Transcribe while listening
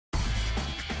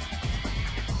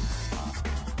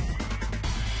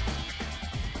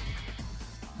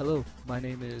Hello, my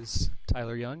name is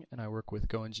Tyler Young and I work with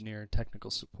GoEngineer Technical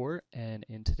Support, and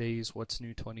in today's What's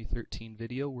New 2013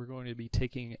 video we're going to be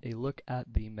taking a look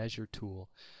at the measure tool.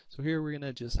 So here we're going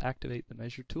to just activate the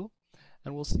measure tool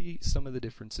and we'll see some of the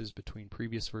differences between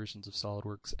previous versions of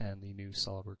SolidWorks and the new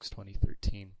SolidWorks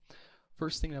 2013.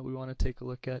 First thing that we want to take a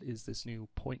look at is this new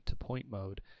point-to-point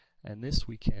mode, and this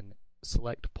we can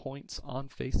select points on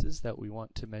faces that we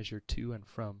want to measure to and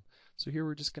from. So here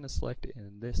we're just going to select it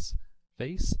in this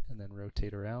face and then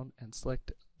rotate around and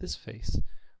select this face.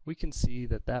 We can see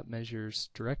that that measures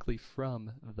directly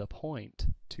from the point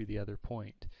to the other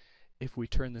point. If we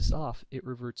turn this off, it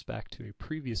reverts back to a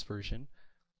previous version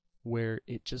where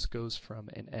it just goes from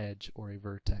an edge or a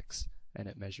vertex and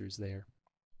it measures there.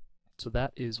 So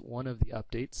that is one of the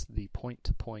updates, the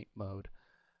point-to-point mode.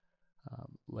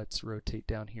 Let's rotate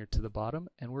down here to the bottom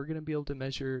and we're going to be able to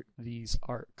measure these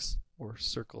arcs or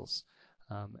circles.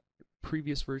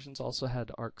 Previous versions also had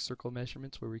arc circle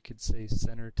measurements where we could say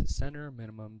center to center,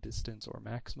 minimum distance or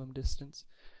maximum distance.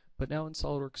 But now in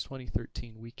SolidWorks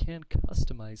 2013 we can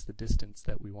customize the distance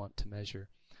that we want to measure.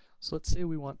 So let's say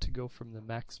we want to go from the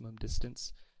maximum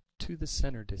distance to the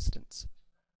center distance.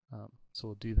 So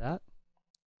we'll do that.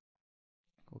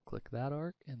 We'll click that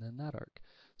arc and then that arc.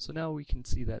 So now we can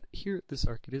see that here at this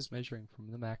arc it is measuring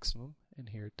from the maximum, and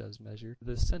here it does measure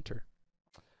the center.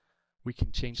 We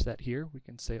can change that here. We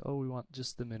can say, oh, we want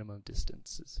just the minimum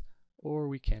distances, or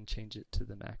we can change it to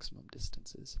the maximum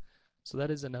distances. So that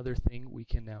is another thing. We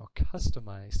can now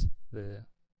customize the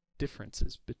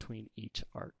differences between each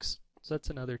arcs. So that's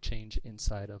another change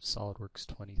inside of SolidWorks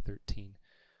 2013.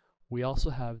 We also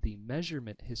have the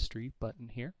measurement history button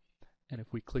here, and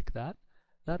if we click that,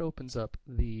 that opens up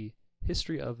the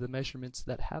history of the measurements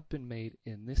that have been made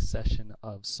in this session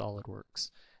of SolidWorks.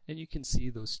 And you can see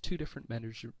those two different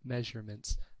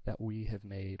measurements that we have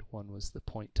made. One was the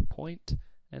point-to-point,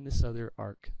 and this other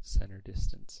arc center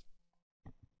distance.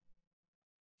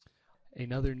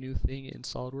 Another new thing in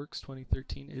SolidWorks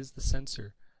 2013 is the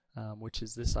sensor, which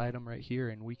is this item right here,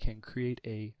 and we can create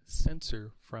a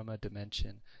sensor from a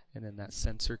dimension, and then that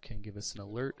sensor can give us an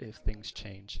alert if things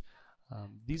change.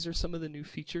 These are some of the new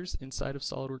features inside of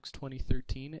SolidWorks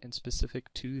 2013 and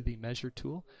specific to the measure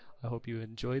tool. I hope you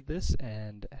enjoyed this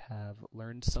and have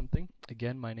learned something.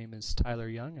 Again, my name is Tyler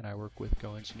Young and I work with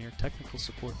GoEngineer Technical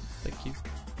Support. Thank you.